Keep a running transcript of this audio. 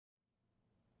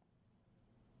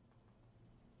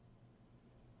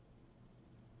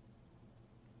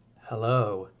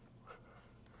Hello.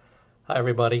 Hi,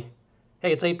 everybody.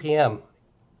 Hey, it's 8 p.m.,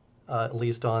 at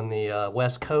least on the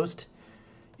West Coast.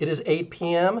 It is 8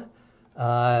 p.m.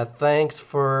 Thanks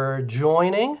for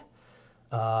joining.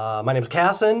 My name's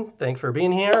Casson. Thanks for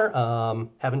being here.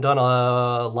 Haven't done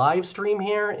a live stream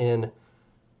here in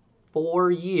 4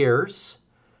 years,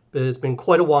 but it's been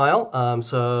quite a while.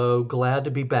 So glad to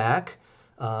be back.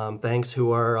 Thanks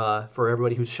for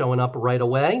everybody who's showing up right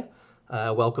away.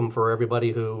 Welcome for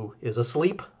everybody who is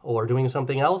asleep or doing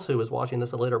something else who is watching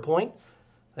this at a later point.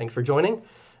 Thanks for joining.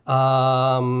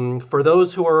 For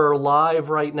those who are live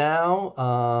right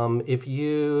now, if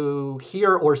you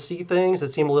hear or see things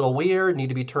that seem a little weird, need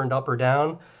to be turned up or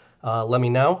down, let me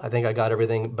know. I think I got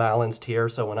everything balanced here,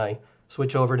 so when I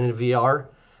switch over to VR,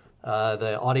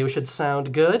 the audio should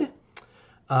sound good.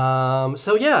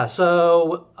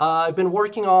 So I've been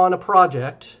working on a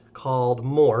project called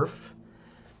Morph,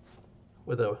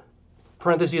 with a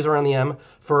parentheses around the M,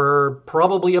 for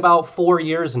probably about 4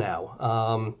 years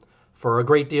now. For a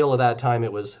great deal of that time,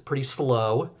 it was pretty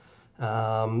slow.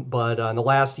 But in the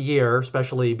last year,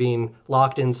 especially being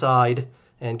locked inside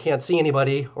and can't see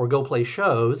anybody or go play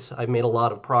shows, I've made a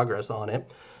lot of progress on it.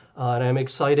 And I'm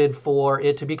excited for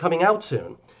it to be coming out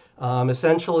soon.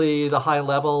 Essentially, the high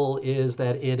level is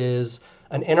that it is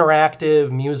an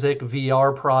interactive music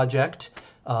VR project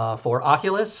for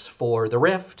Oculus, for the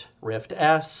Rift, Rift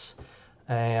S,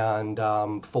 and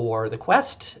for the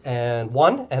Quest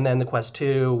 1, and then the Quest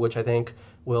 2, which I think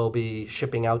will be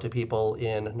shipping out to people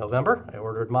in November. I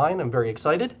ordered mine. I'm very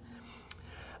excited.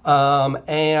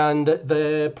 And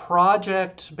the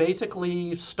project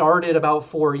basically started about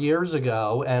 4 years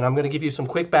ago, and I'm going to give you some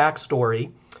quick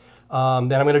backstory. Then I'm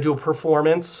going to do a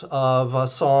performance of a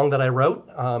song that I wrote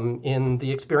in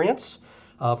the experience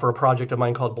for a project of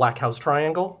mine called Black House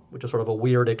Triangle, which is sort of a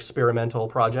weird experimental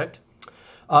project.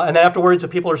 And then afterwards,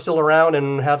 if people are still around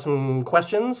and have some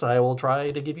questions, I will try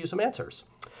to give you some answers.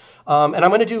 And I'm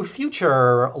going to do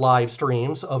future live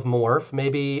streams of Morph,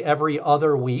 maybe every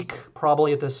other week,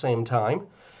 probably at the same time.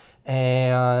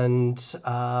 And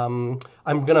I'm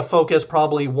going to focus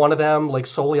probably one of them like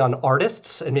solely on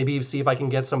artists, and maybe see if I can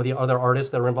get some of the other artists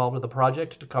that are involved with the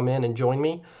project to come in and join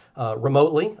me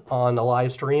remotely on the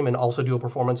live stream and also do a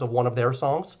performance of one of their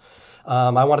songs.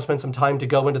 I want to spend some time to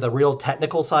go into the real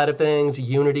technical side of things,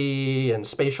 Unity and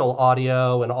spatial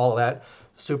audio and all of that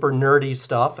super nerdy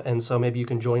stuff. And so maybe you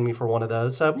can join me for one of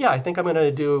those. So yeah, I think I'm going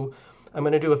to do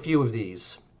a few of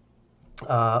these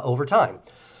over time.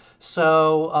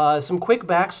 So some quick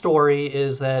backstory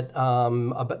is that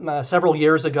several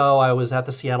years ago I was at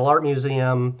the Seattle Art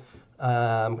Museum.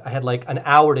 I had like an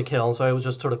hour to kill, so I was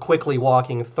just sort of quickly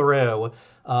walking through.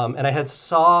 And I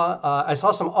saw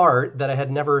some art that I had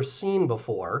never seen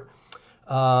before.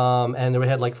 And we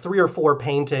had like 3 or 4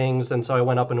 paintings, and so I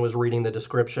went up and was reading the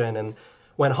description and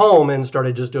went home and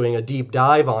started just doing a deep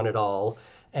dive on it all.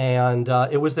 And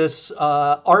it was this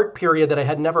art period that I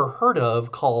had never heard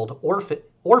of called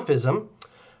Orphism.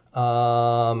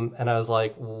 And I was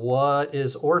like, what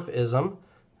is Orphism?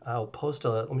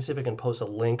 Let me see if I can post a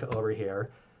link over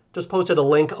here. Just posted a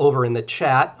link over in the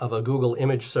chat of a Google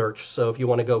image search, so if you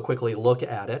want to go quickly look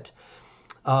at it.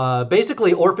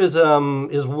 Basically,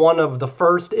 Orphism is one of the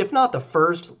first, if not the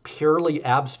first, purely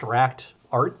abstract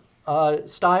art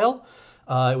style.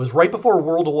 It was right before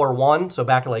World War I, so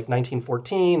back in like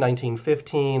 1914,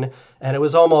 1915, and it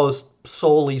was almost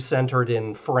solely centered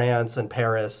in France and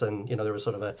Paris, and there was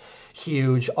sort of a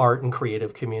huge art and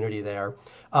creative community there.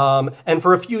 And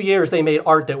for a few years, they made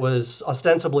art that was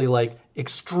ostensibly like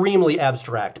extremely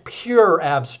abstract, pure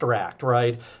abstract,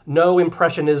 right? No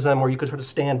impressionism where you could sort of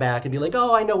stand back and be like,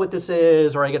 oh, I know what this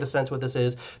is, or I get a sense what this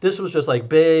is. This was just like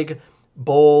big,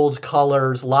 bold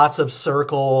colors, lots of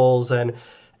circles, and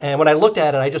when I looked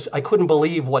at it, I couldn't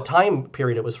believe what time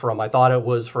period it was from. I thought it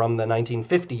was from the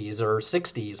 1950s or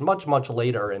 60s, much, much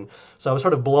later. And so I was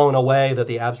sort of blown away that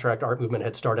the abstract art movement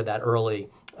had started that early.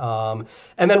 And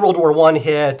then World War I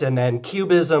hit, and then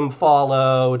Cubism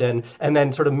followed, and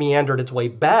then sort of meandered its way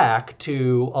back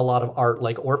to a lot of art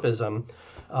like Orphism,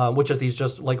 which is these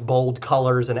just like bold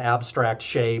colors and abstract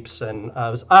shapes. And I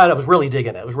was really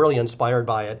digging it. I was really inspired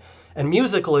by it. And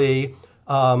musically,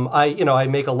 I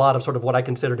make a lot of sort of what I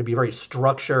consider to be very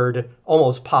structured,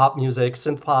 almost pop music,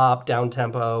 synth pop,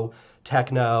 down-tempo,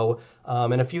 techno.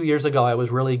 And a few years ago, I was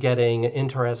really getting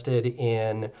interested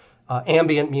in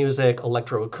ambient music,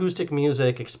 electroacoustic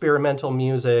music, experimental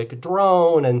music,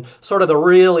 drone, and sort of the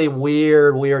really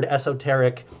weird,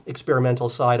 esoteric, experimental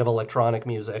side of electronic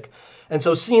music. And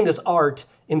so seeing this art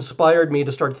inspired me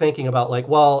to start thinking about like,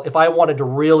 well, if I wanted to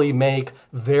really make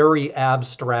very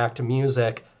abstract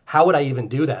music, how would I even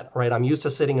do that, right? I'm used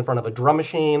to sitting in front of a drum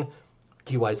machine,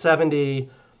 TY-70,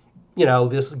 you know,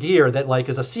 this gear that like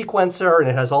is a sequencer and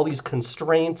it has all these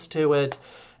constraints to it.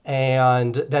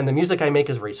 And then the music I make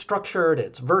is very structured.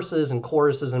 It's verses and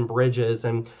choruses and bridges,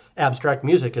 and abstract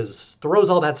music throws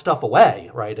all that stuff away,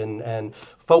 right? And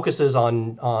focuses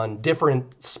on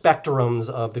different spectrums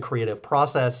of the creative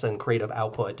process and creative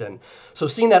output. And so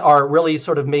seeing that art really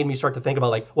sort of made me start to think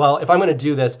about like, well, if I'm going to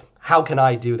do this, how can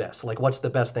I do this? Like, what's the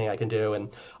best thing I can do? And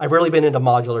I've really been into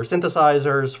modular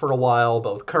synthesizers for a while,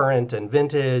 both current and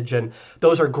vintage, and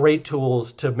those are great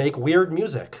tools to make weird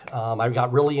music. I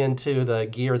got really into the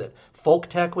gear that Folk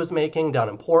Tech was making down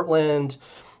in Portland.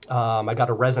 I got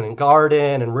a resonant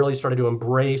garden and really started to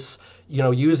embrace, you know,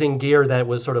 using gear that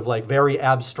was sort of like very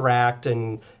abstract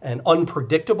and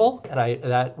unpredictable. And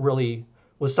that really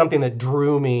was something that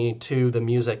drew me to the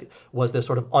music, was this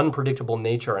sort of unpredictable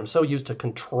nature. I'm so used to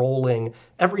controlling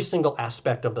every single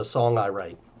aspect of the song I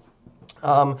write.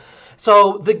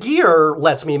 So the gear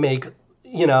lets me make,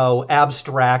 you know,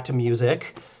 abstract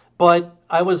music, but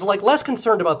I was like less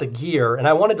concerned about the gear, and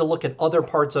I wanted to look at other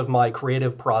parts of my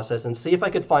creative process and see if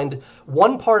I could find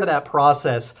one part of that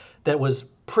process that was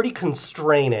pretty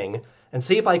constraining, and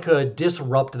see if I could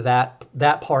disrupt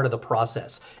that part of the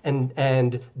process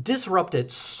and disrupt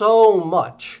it so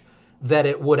much that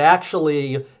it would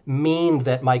actually mean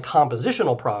that my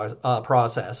compositional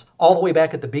process, all the way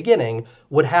back at the beginning,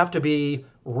 would have to be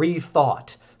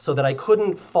rethought so that I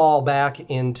couldn't fall back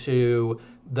into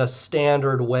the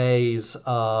standard ways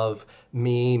of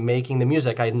me making the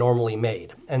music I had normally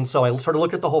made. And so I sort of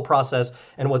looked at the whole process,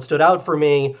 and what stood out for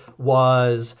me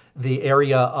was the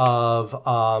area of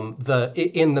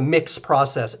in the mix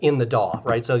process in the DAW,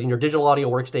 right? So in your digital audio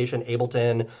workstation,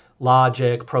 Ableton,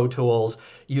 Logic, Pro Tools,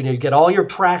 you get all your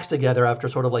tracks together after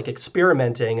sort of like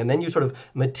experimenting, and then you sort of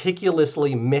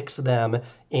meticulously mix them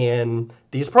in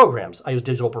these programs. I use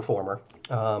Digital Performer.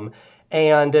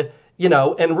 You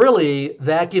know, and really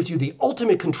that gives you the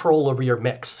ultimate control over your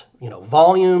mix. You know,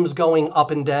 volumes going up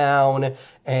and down,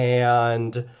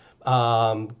 and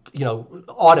you know,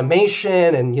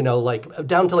 automation, and you know, like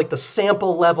down to like the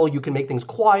sample level, you can make things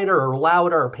quieter or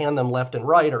louder or pan them left and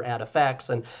right or add effects,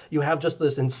 and you have just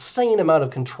this insane amount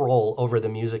of control over the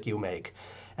music you make.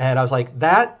 And I was like,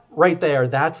 that right there,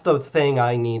 that's the thing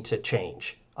I need to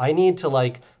change. I need to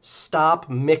like stop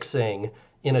mixing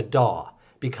in a DAW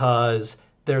because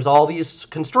there's all these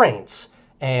constraints,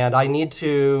 and I need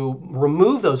to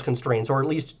remove those constraints, or at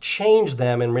least change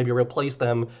them and maybe replace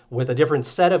them with a different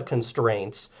set of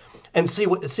constraints, and see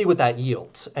what that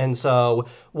yields. And so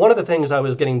one of the things I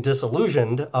was getting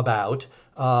disillusioned about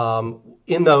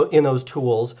in those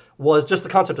tools was just the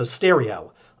concept of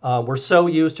stereo. We're so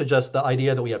used to just the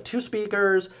idea that we have two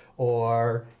speakers,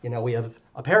 or you know, we have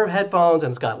a pair of headphones and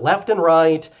it's got left and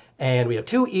right, and we have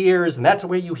two ears, and that's the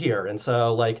way you hear. And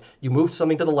so like you move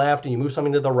something to the left and you move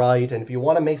something to the right, and if you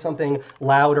want to make something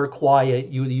loud or quiet,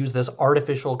 you use this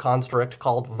artificial construct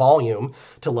called volume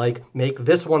to like make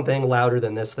this one thing louder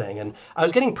than this thing. And I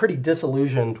was getting pretty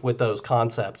disillusioned with those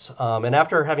concepts. And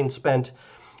after having spent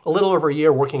a little over a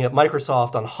year working at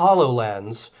Microsoft on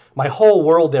HoloLens, my whole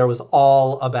world there was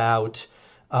all about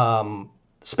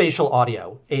spatial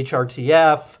audio,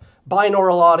 HRTF,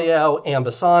 binaural audio,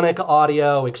 ambisonic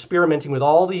audio, experimenting with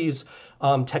all these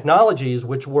technologies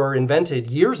which were invented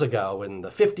years ago in the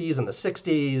 50s and the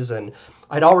 60s. And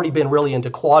I'd already been really into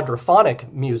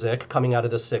quadraphonic music coming out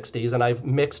of the 60s, and I've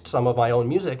mixed some of my own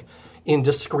music in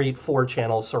discrete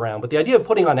 4-channel surround. But the idea of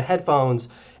putting on headphones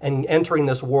and entering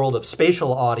this world of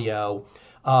spatial audio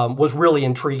was really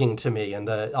intriguing to me, and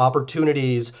the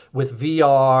opportunities with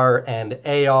VR and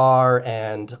AR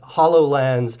and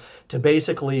HoloLens to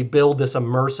basically build this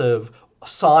immersive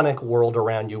sonic world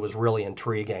around you was really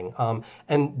intriguing.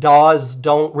 And DAWs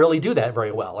don't really do that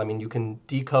very well. I mean, you can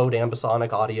decode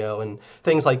ambisonic audio and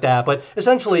things like that, but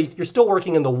essentially you're still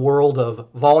working in the world of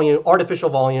volume, artificial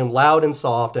volume, loud and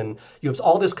soft, and you have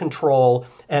all this control.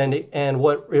 And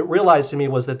what it realized to me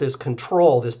was that this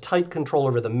control, this tight control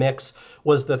over the mix,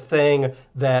 was the thing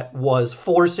that was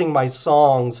forcing my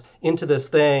songs into this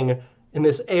thing, in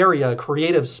this area,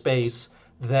 creative space,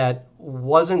 that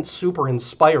wasn't super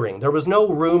inspiring. There was no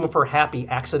room for happy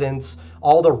accidents.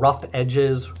 All the rough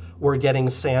edges were getting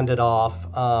sanded off.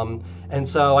 And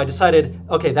so I decided,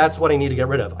 okay, that's what I need to get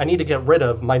rid of. I need to get rid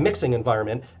of my mixing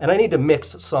environment, and I need to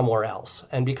mix somewhere else.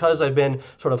 And because I've been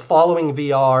sort of following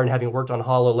VR and having worked on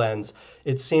HoloLens,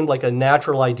 it seemed like a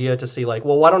natural idea to see like,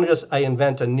 well, why don't I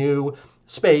invent a new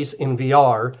space in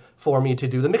VR for me to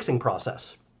do the mixing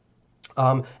process?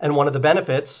 And one of the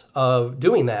benefits of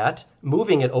doing that,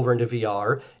 moving it over into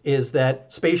VR, is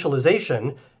that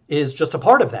spatialization is just a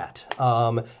part of that.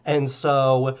 And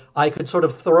so I could sort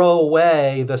of throw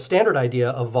away the standard idea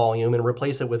of volume and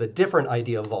replace it with a different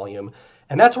idea of volume.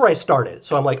 And that's where I started.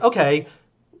 So I'm like, okay,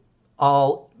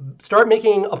 I'll start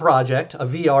making a project, a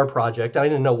VR project. I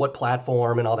didn't know what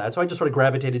platform and all that. So I just sort of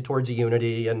gravitated towards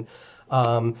Unity and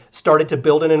started to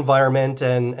build an environment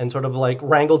and sort of like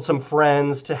wrangled some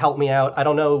friends to help me out. I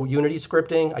don't know Unity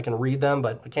scripting. I can read them,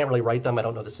 but I can't really write them. I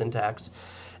don't know the syntax.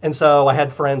 And so I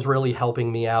had friends really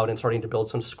helping me out and starting to build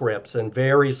some scripts. And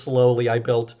very slowly I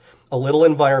built a little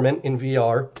environment in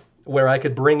VR where I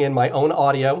could bring in my own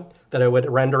audio that I would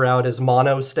render out as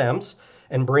mono stems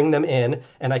and bring them in,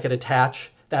 and I could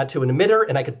attach that to an emitter,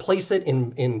 and I could place it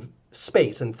in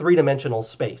space, in three-dimensional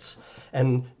space.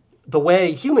 And the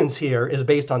way humans hear is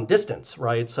based on distance,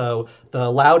 right? So the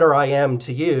louder I am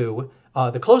to you,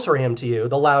 the closer I am to you,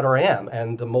 the louder I am.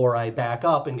 And the more I back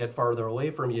up and get farther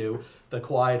away from you, the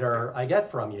quieter I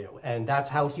get from you. And that's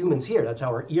how humans hear. That's how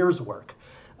our ears work.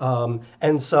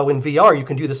 And so in VR, you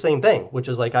can do the same thing, which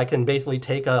is like I can basically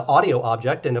take an audio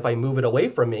object, and if I move it away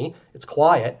from me, it's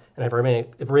quiet. And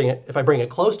if I bring it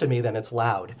close to me, then it's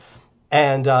loud.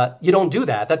 And you don't do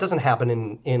that. That doesn't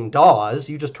happen in DAWs.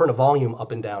 You just turn a volume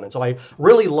up and down. And so I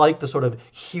really like the sort of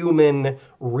human,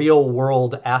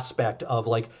 real-world aspect of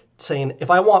like saying,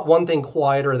 if I want one thing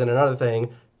quieter than another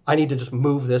thing, I need to just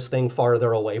move this thing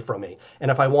farther away from me.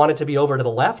 And if I want it to be over to the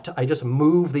left, I just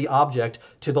move the object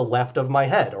to the left of my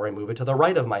head, or I move it to the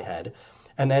right of my head.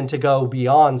 And then to go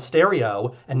beyond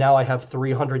stereo, and now I have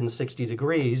 360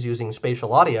 degrees using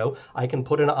spatial audio, I can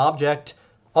put an object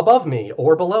above me,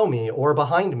 or below me, or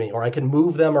behind me, or I can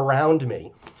move them around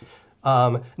me.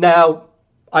 Now,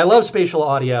 I love spatial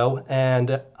audio,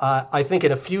 and I think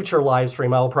in a future live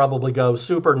stream, I'll probably go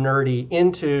super nerdy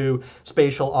into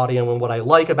spatial audio and what I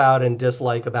like about it and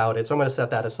dislike about it, so I'm going to set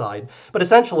that aside. But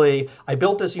essentially, I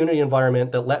built this Unity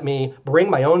environment that let me bring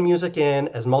my own music in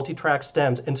as multi-track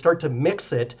stems and start to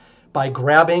mix it by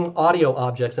grabbing audio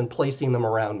objects and placing them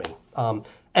around me. And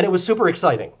it was super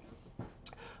exciting.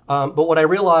 But what I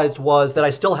realized was that I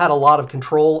still had a lot of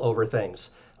control over things.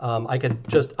 I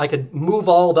could move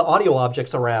all the audio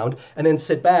objects around and then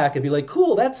sit back and be like,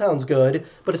 cool, that sounds good.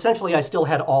 But essentially, I still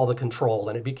had all the control,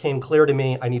 and it became clear to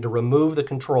me I need to remove the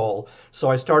control.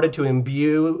 So I started to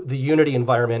imbue the Unity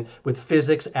environment with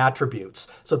physics attributes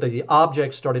so that the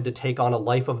objects started to take on a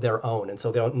life of their own. And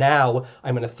so now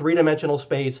I'm in a three-dimensional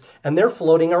space, and they're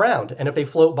floating around. And if they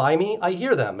float by me, I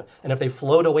hear them. And if they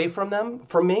float away from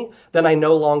me, then I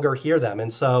no longer hear them.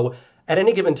 And so at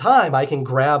any given time, I can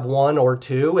grab one or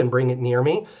two and bring it near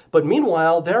me. But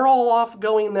meanwhile, they're all off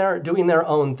going there, doing their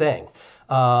own thing.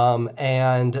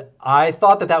 And I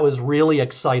thought that was really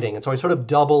exciting. And so I sort of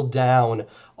doubled down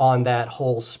on that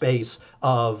whole space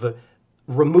of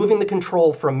removing the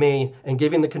control from me and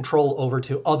giving the control over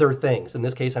to other things. In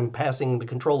this case, I'm passing the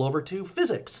control over to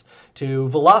physics, to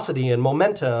velocity and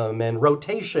momentum and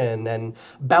rotation and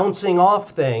bouncing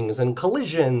off things and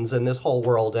collisions and this whole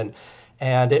world.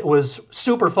 And it was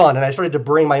super fun, and I started to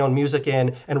bring my own music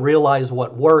in and realize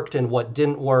what worked and what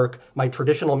didn't work. My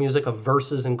traditional music of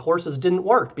verses and choruses didn't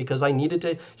work because I needed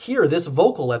to hear this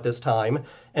vocal at this time.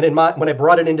 And when I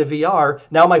brought it into VR,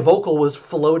 now my vocal was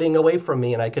floating away from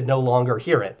me and I could no longer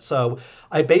hear it. So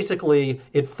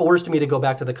it forced me to go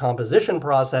back to the composition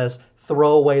process,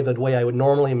 throw away the way I would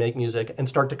normally make music, and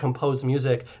start to compose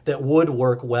music that would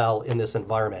work well in this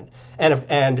environment.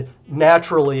 And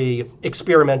naturally,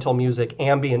 experimental music,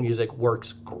 ambient music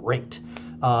works great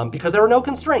because there are no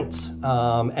constraints.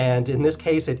 And in this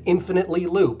case, it infinitely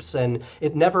loops and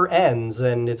it never ends,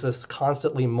 and it's this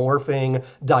constantly morphing,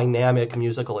 dynamic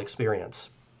musical experience.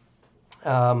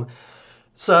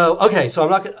 So this is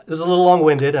a little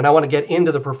long-winded, and I want to get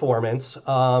into the performance.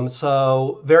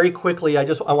 So very quickly, I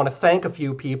want to thank a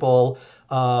few people.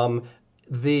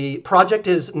 The project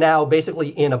is now basically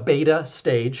in a beta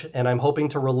stage, and I'm hoping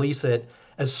to release it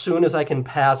as soon as I can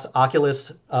pass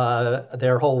Oculus,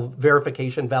 their whole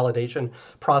verification, validation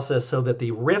process, so that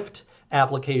the Rift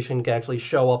application can actually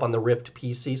show up on the Rift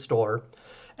PC store.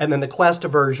 And then the Quest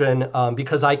version,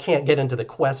 because I can't get into the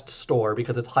Quest store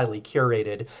because it's highly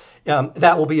curated,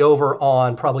 that will be over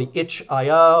on probably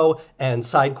itch.io and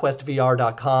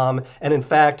sidequestvr.com. And in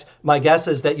fact, my guess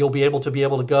is that you'll be able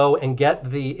to go and get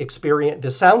the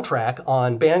soundtrack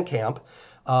on Bandcamp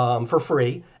for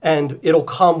free, and it'll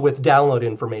come with download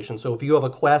information. So if you have a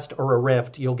Quest or a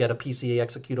Rift, you'll get a PCA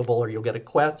executable, or you'll get a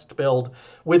Quest build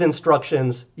with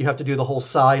instructions. You have to do the whole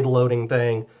side loading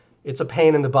thing. It's a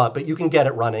pain in the butt, but you can get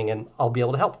it running, and I'll be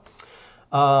able to help.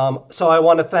 So I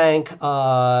want to thank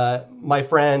my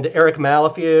friend Eric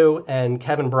Malafew and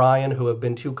Kevin Bryan, who have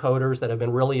been two coders that have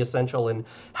been really essential in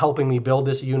helping me build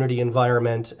this Unity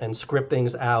environment and script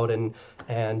things out and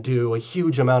do a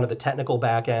huge amount of the technical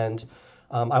back end.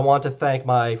 I want to thank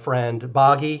my friend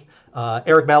Boggy.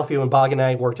 Eric Malafew and Boggy and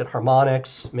I worked at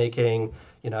Harmonix, making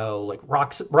like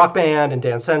Rock Band and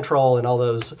Dance Central and all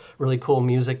those really cool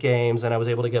music games. And I was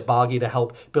able to get Boggy to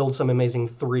help build some amazing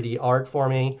 3D art for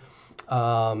me.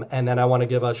 And then I want to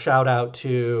give a shout out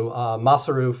to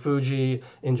Masaru Fuji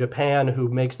in Japan, who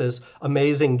makes this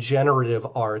amazing generative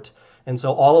art. And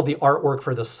so all of the artwork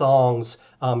for the songs,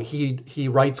 he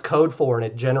writes code for, and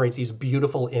it generates these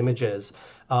beautiful images.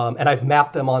 And I've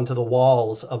mapped them onto the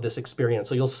walls of this experience.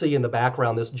 So you'll see in the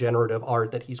background this generative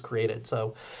art that he's created.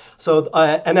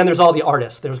 And then there's all the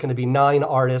artists. There's going to be 9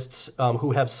 artists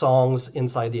who have songs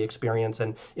inside the experience.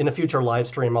 And in a future live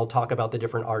stream, I'll talk about the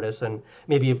different artists and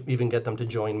maybe even get them to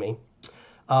join me.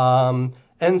 And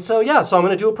so, yeah, so I'm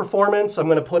going to do a performance. I'm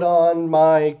going to put on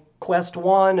my Quest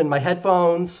 1 and my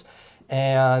headphones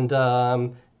and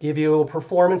give you a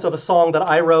performance of a song that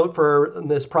I wrote for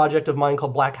this project of mine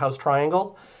called Black House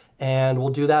Triangle. And we'll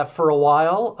do that for a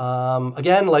while.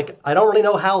 Again, I don't really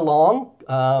know how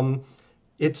long.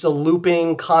 It's a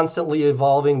looping, constantly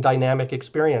evolving, dynamic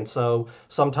experience. So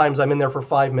sometimes I'm in there for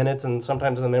 5 minutes and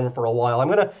sometimes I'm in for a while. I'm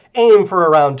going to aim for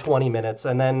around 20 minutes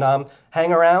and then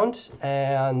hang around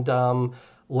and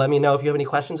let me know if you have any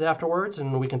questions afterwards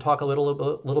and we can talk a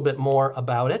little bit more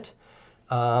about it.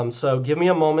 So give me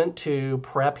a moment to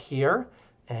prep here.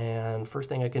 And first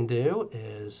thing I can do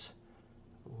is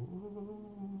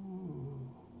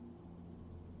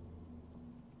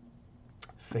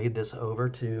fade this over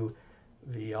to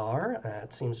VR.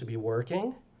 That seems to be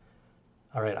working.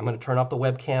 All right, I'm going to turn off the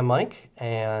webcam mic.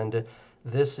 And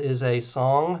this is a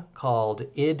song called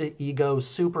Ego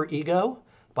Superego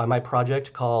by my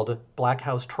project called Black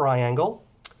House Triangle.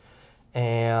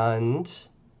 And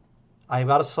I've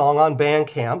got a song on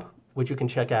Bandcamp, which you can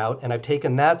check out, and I've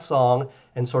taken that song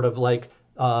and sort of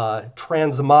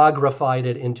transmogrified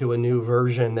it into a new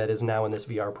version that is now in this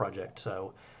VR project.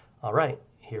 So, all right,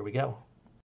 here we go.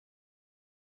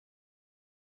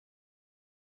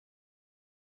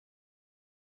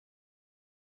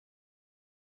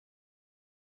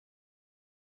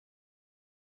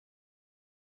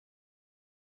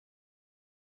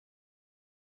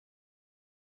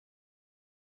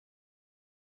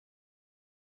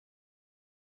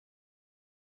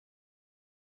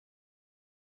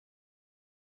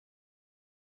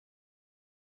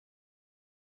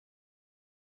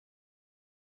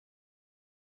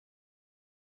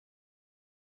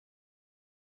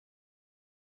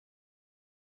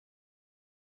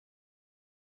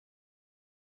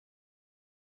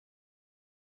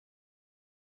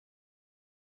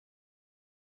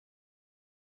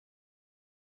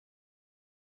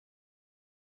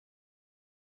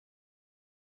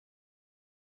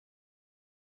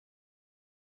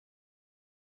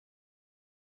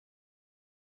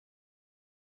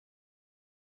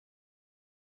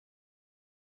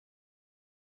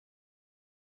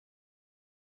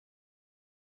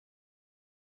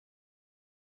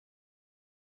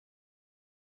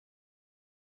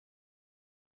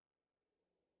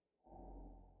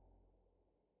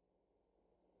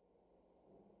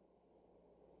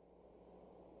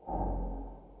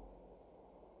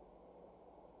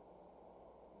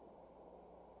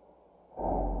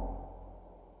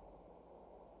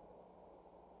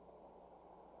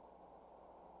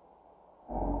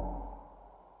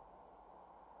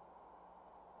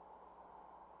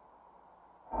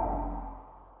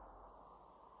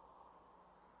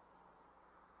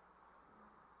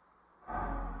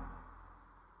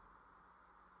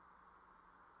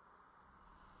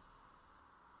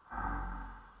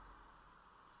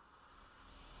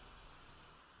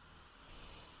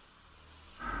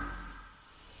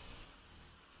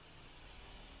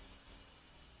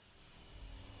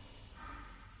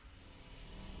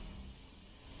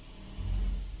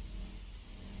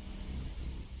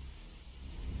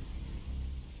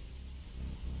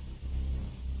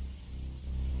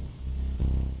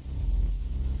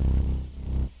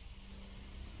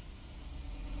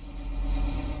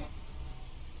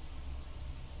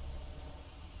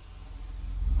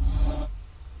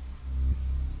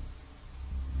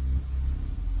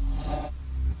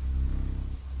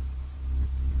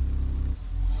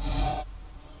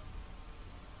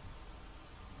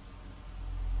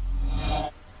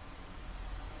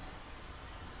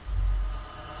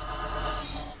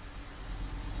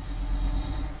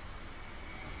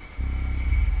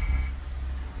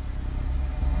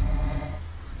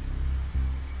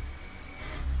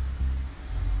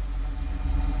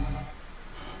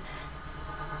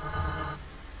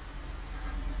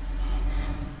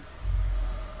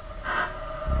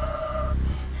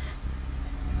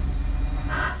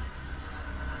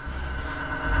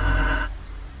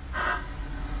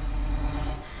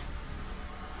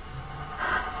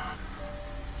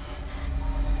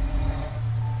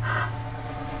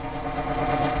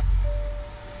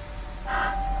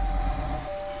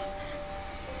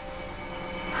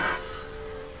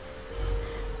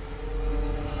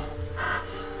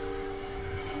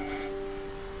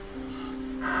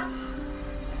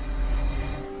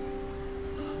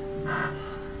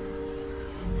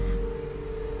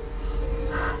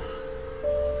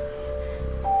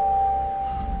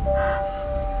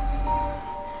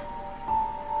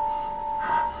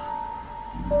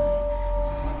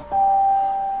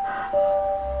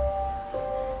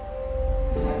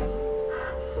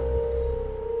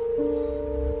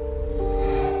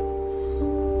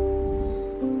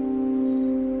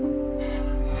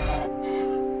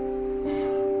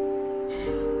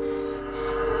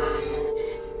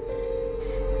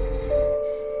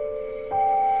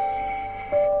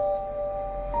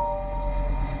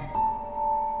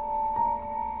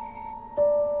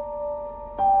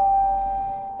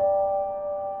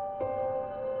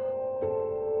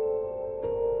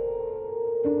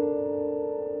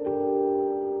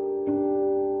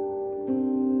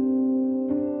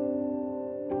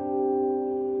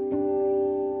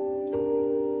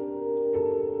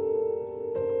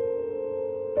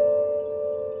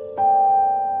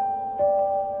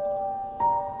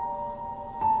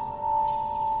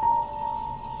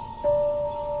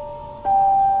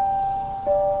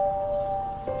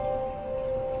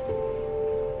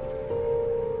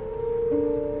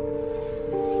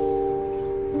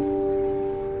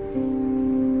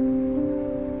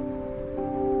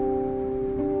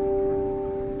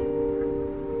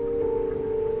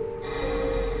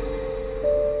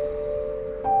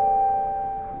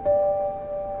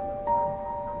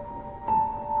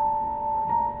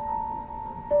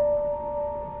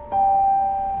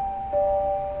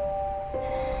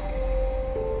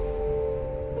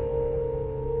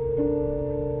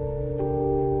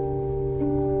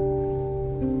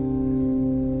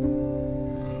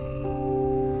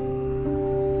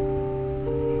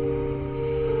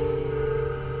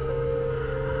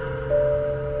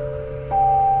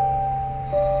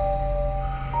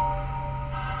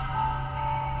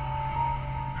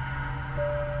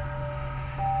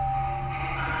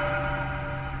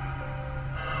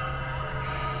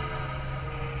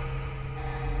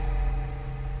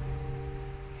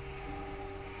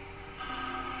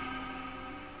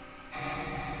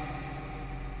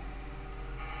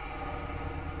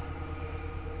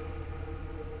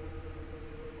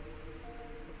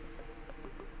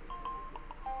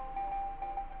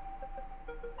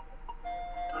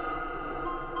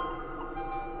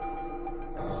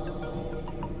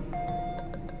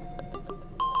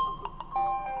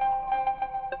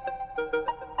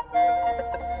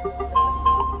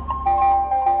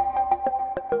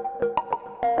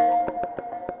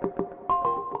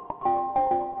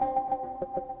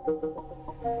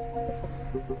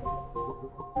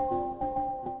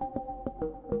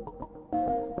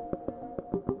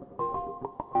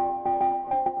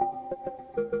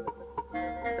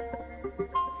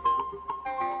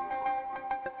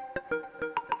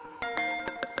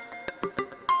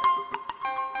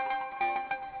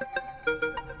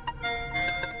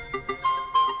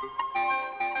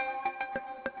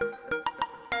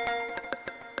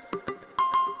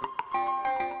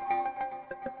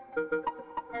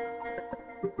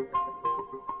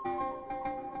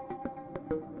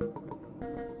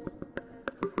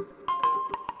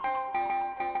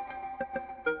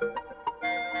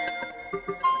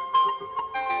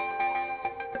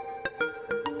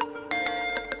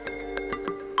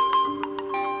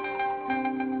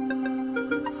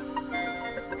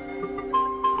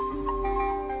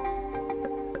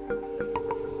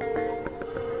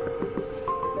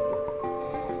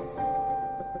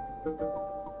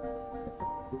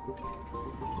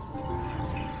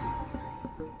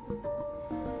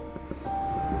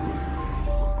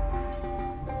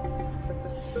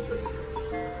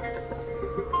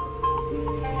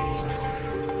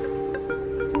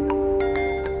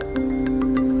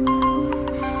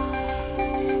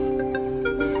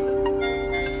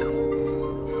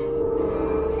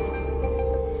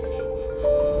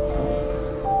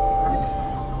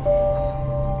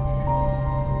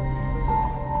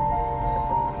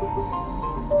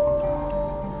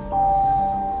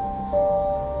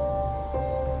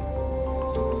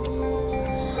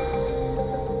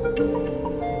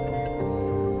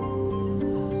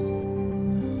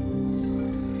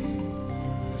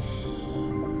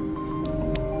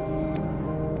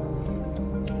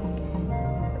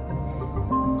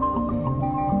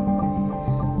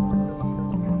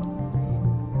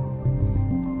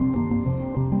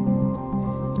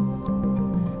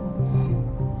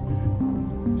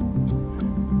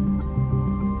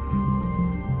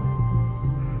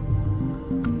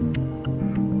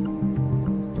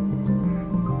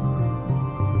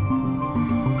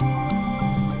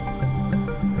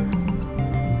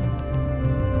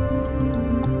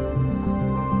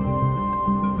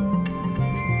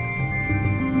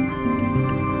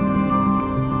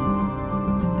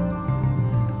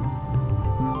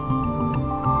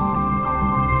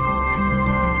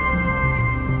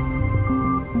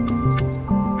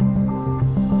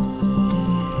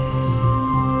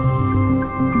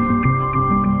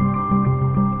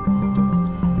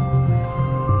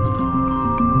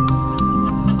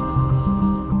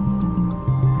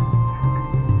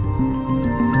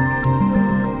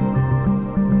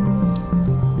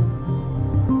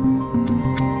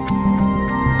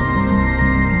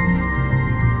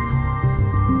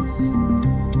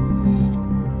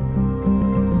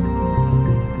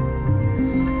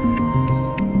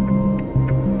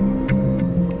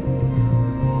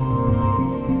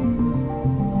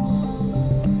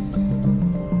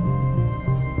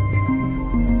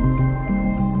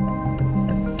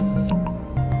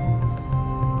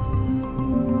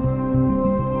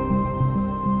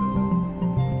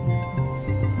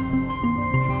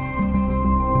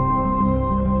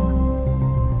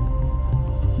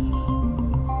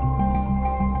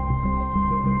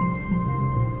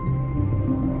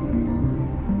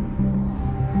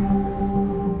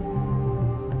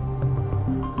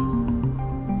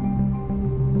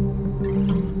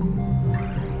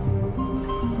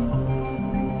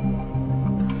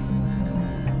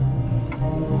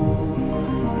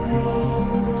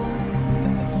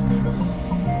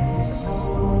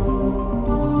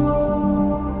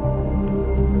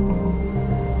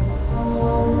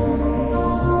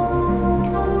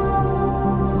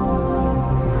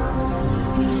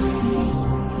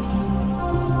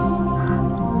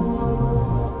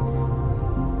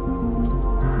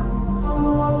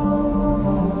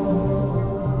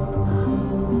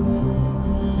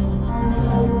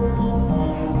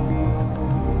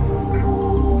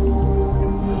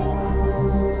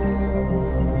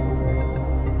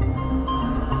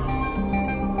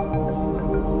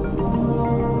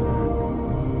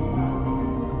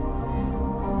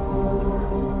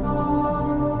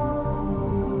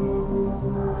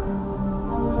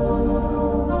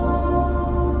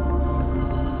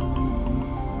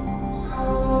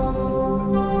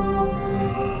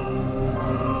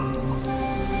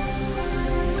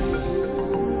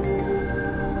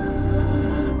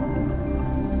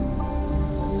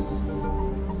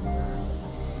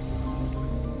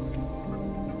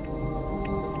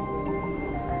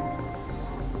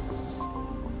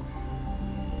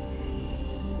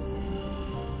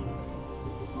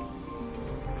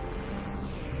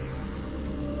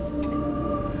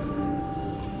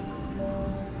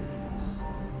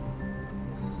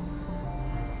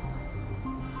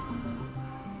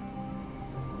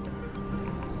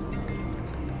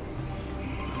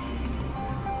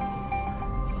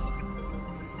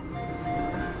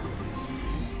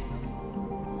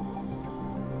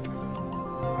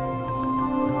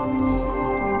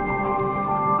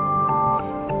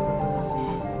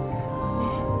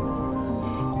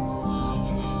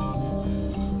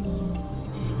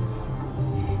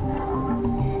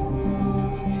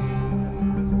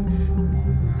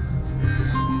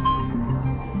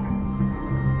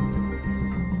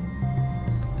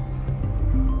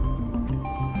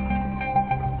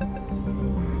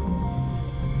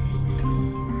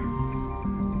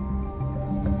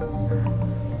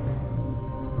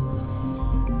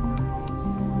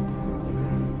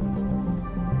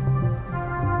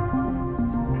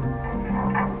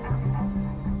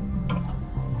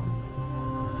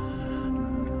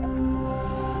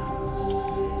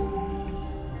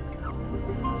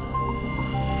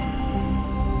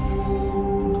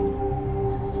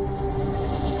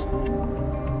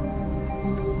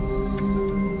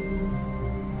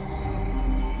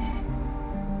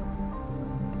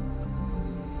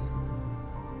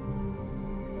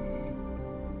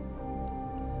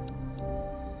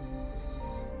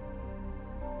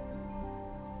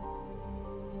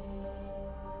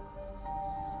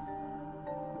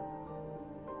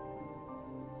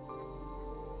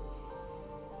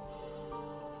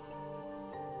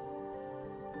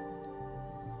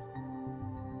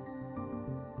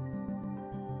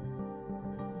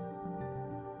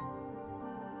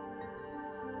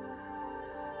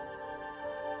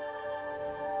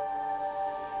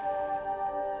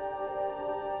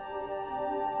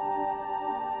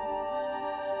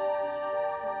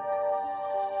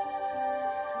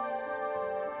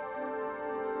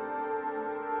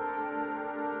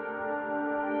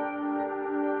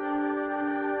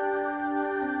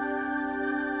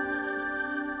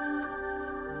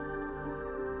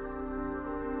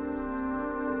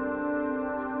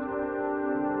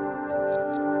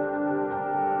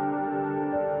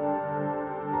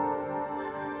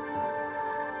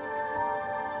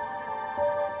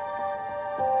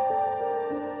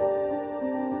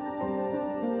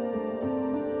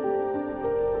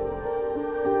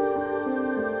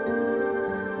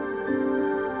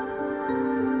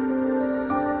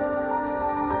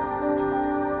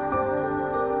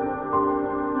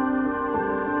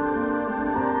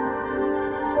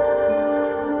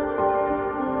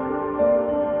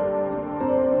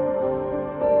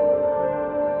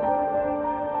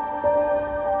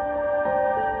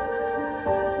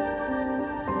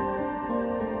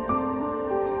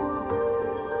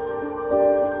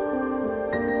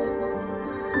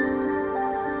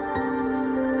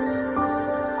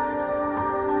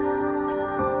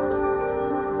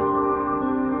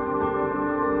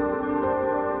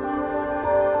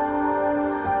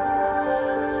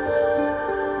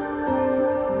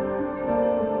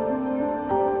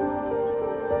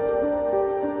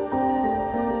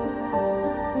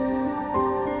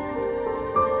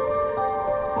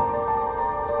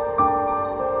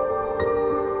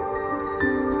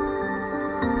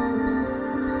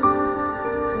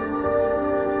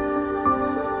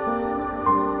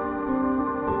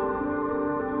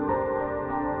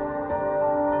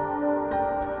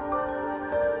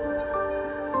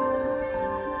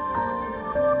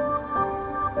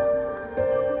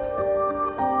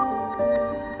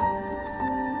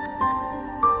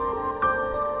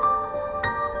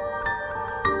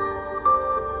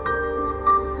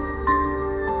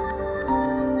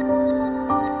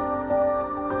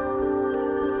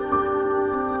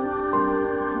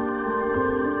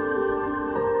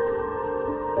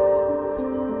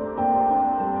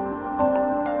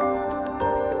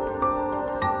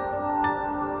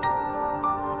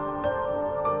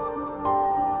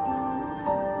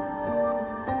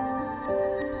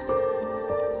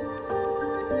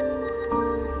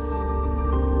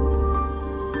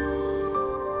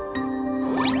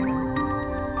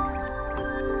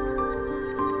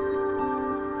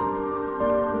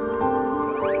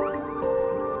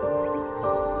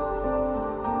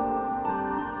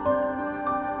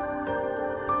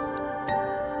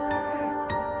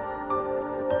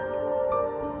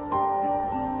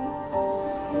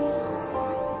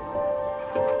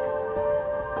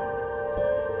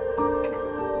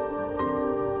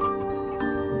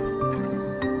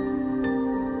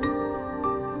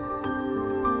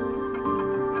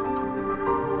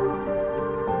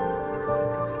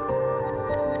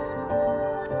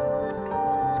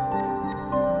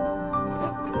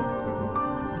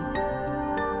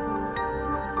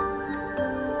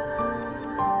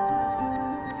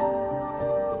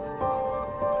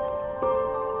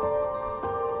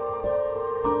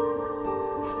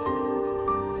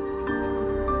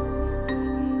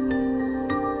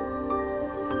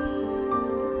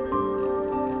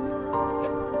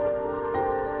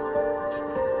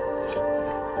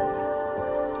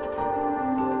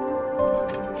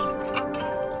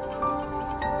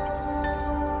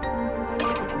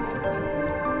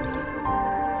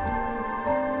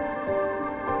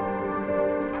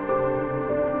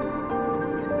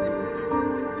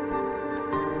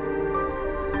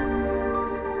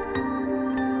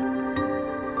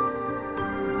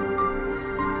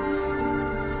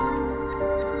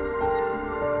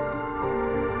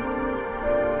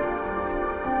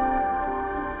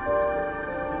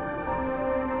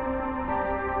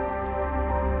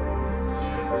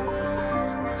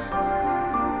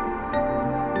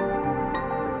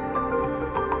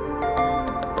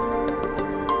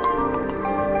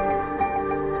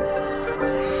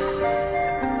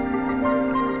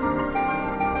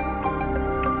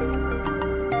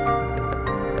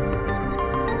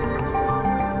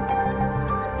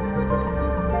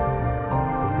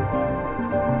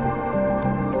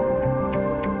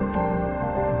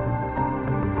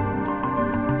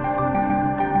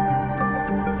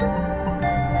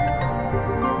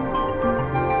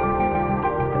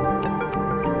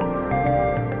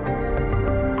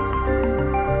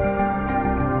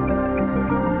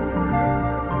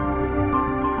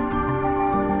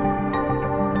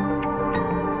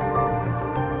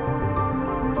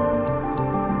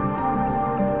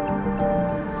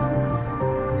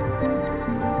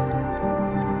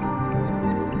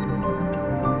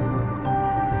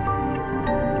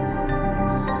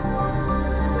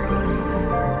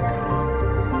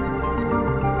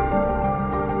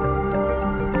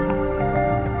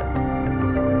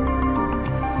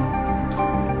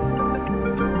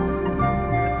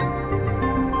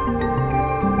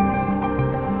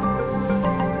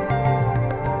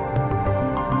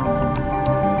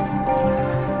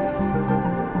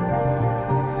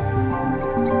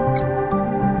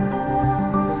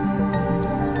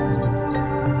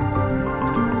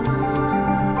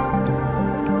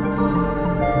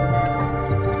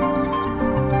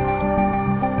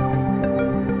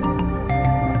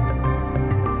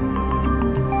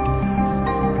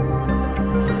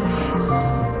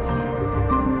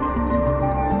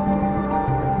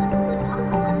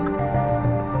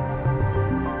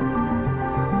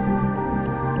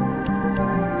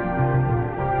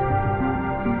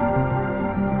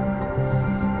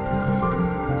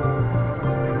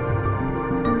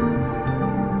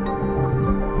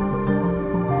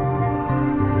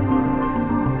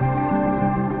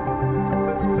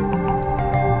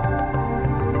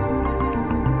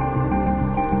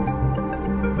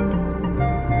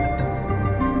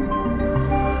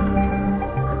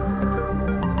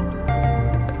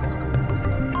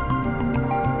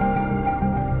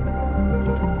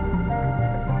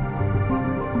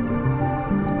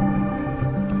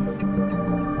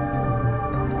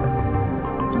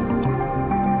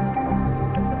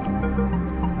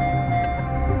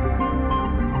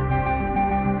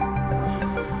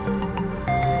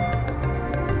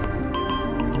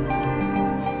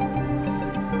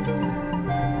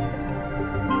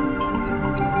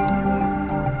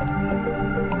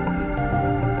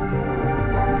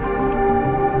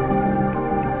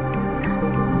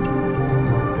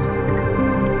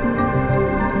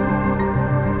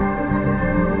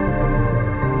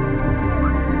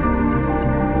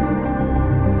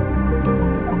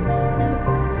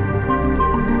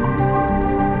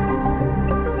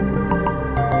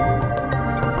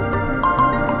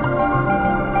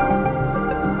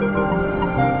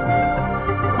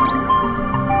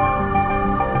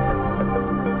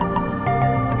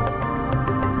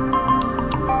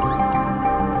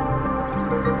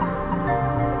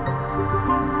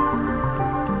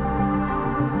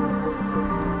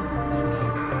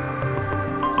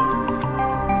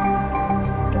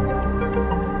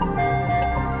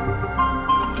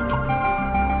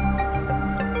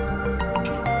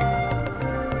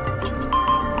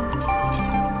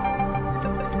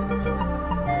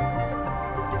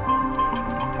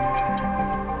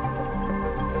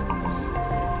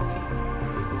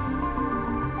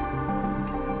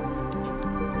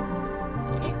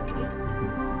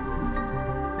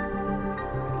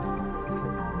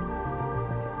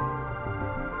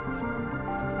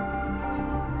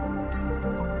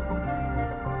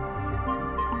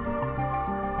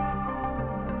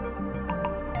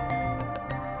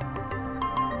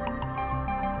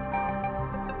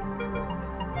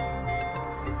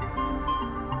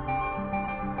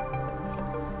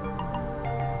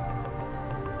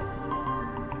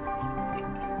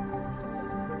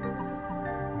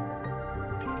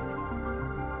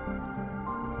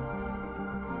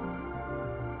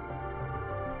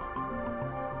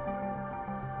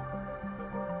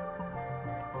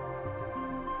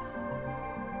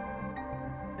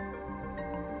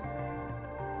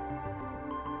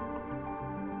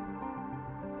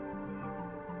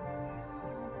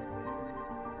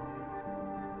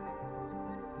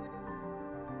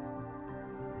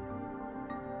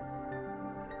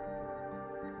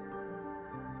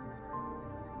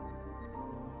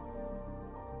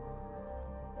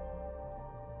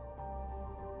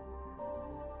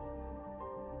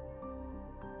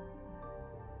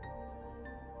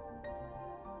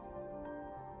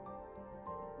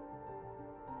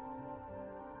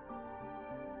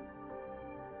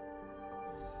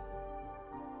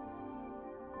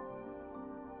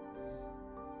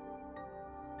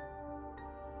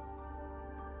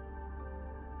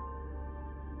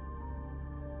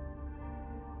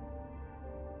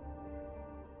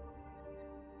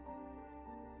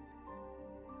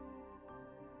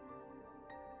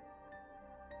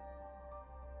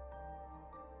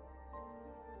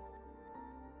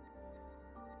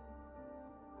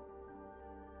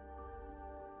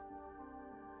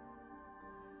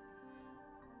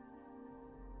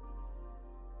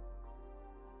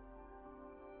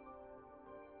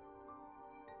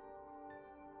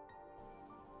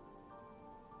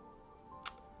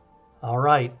 All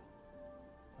right,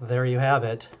 there you have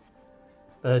it.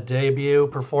 The debut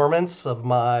performance of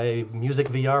my music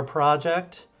VR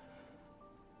project.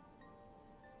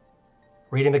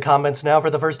 Reading the comments now for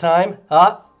the first time.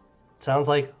 Sounds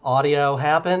like audio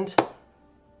happened.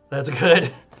 That's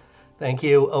good. Thank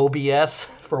you, OBS,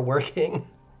 for working.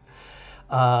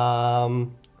 Yeah,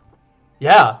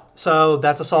 so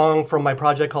that's a song from my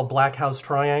project called Black House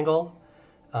Triangle,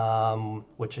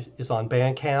 which is on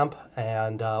Bandcamp.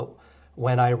 And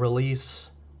when I release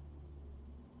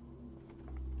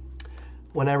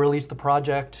the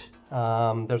project,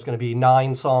 there's going to be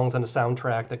 9 songs and a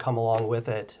soundtrack that come along with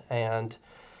it. And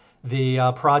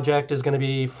the project is going to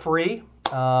be free.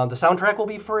 The soundtrack will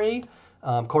be free.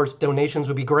 Of course, donations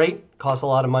would be great. Costs a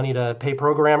lot of money to pay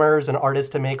programmers and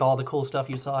artists to make all the cool stuff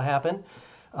you saw happen.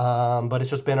 But it's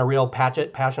just been a real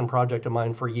passion project of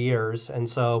mine for years. And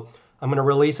so I'm going to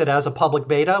release it as a public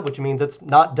beta, which means it's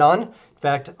not done. In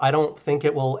fact, I don't think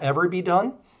it will ever be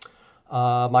done.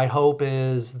 My hope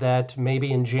is that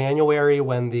maybe in January,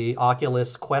 when the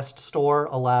Oculus Quest store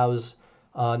allows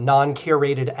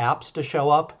non-curated apps to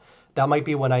show up, that might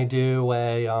be when I do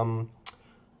an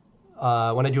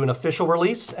official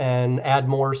release and add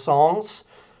more songs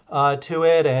to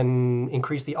it and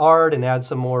increase the art and add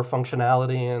some more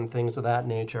functionality and things of that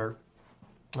nature.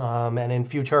 And in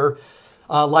future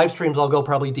live streams, I'll go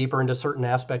probably deeper into certain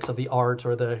aspects of the art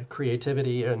or the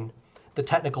creativity and the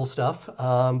technical stuff.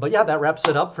 But yeah, that wraps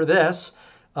it up for this.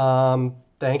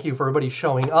 Thank you for everybody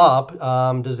showing up.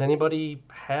 Does anybody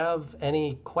have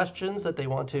any questions that they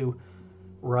want to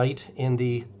write in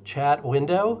the chat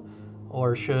window?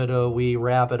 Or should we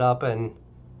wrap it up and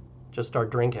just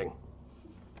start drinking?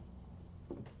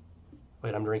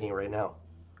 Wait, I'm drinking right now.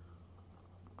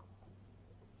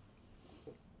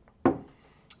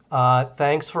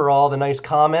 Thanks for all the nice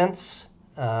comments.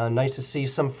 Nice to see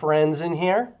some friends in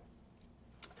here.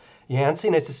 Yancey,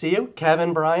 nice to see you.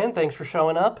 Kevin, Brian, thanks for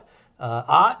showing up.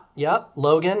 Yep.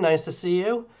 Logan, nice to see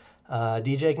you.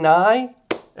 DJ Gnai,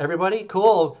 everybody,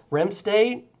 cool. Rem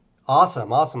State, awesome.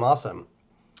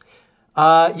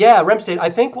 Yeah, Rem State, I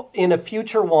think in a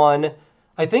future one,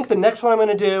 I think the next one I'm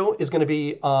going to do is going to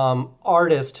be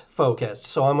artist focused.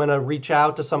 So I'm going to reach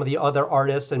out to some of the other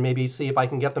artists and maybe see if I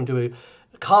can get them to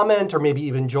comment or maybe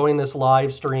even join this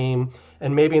live stream.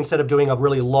 And maybe instead of doing a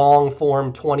really long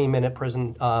form 20-minute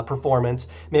performance,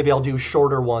 maybe I'll do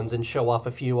shorter ones and show off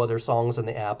a few other songs in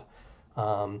the app.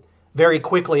 Very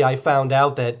quickly, I found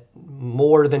out that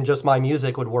more than just my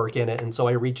music would work in it. And so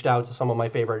I reached out to some of my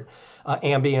favorite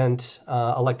ambient,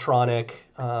 electronic,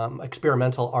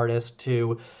 experimental artists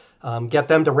to get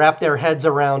them to wrap their heads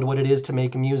around what it is to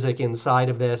make music inside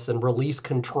of this and release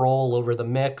control over the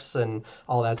mix and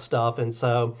all that stuff. And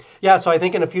so, yeah, so I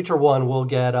think in a future one, we'll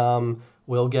get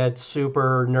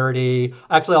super nerdy.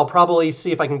 Actually, I'll probably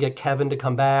see if I can get Kevin to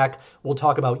come back. We'll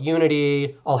talk about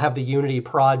Unity. I'll have the Unity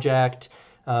project.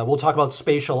 We'll talk about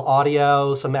spatial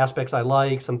audio, some aspects I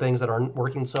like, some things that aren't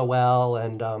working so well.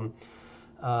 And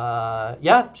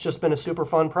yeah, it's just been a super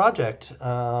fun project.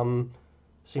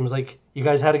 Seems like you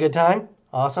guys had a good time.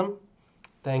 Awesome.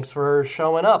 Thanks for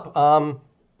showing up.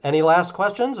 Any last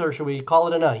questions, or should we call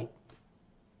it a night?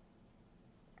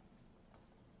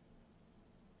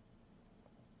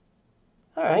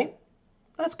 All right.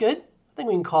 That's good. I think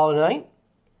we can call it a night.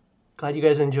 Glad you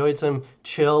guys enjoyed some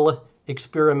chill,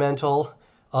 experimental,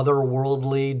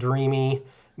 otherworldly, dreamy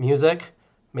music.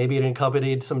 Maybe it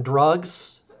accompanied some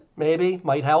drugs. Maybe.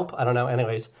 Might help. I don't know.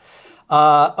 Anyways.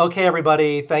 Okay,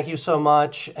 everybody, thank you so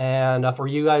much. And for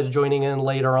you guys joining in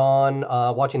later on,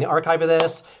 watching the archive of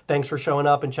this, thanks for showing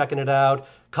up and checking it out.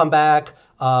 Come back,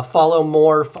 follow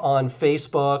Morph on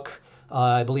Facebook.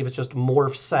 I believe it's just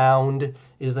Morph Sound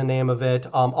is the name of it.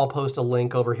 I'll post a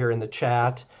link over here in the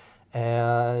chat.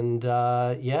 And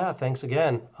yeah, thanks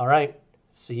again. All right,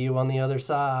 see you on the other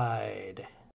side.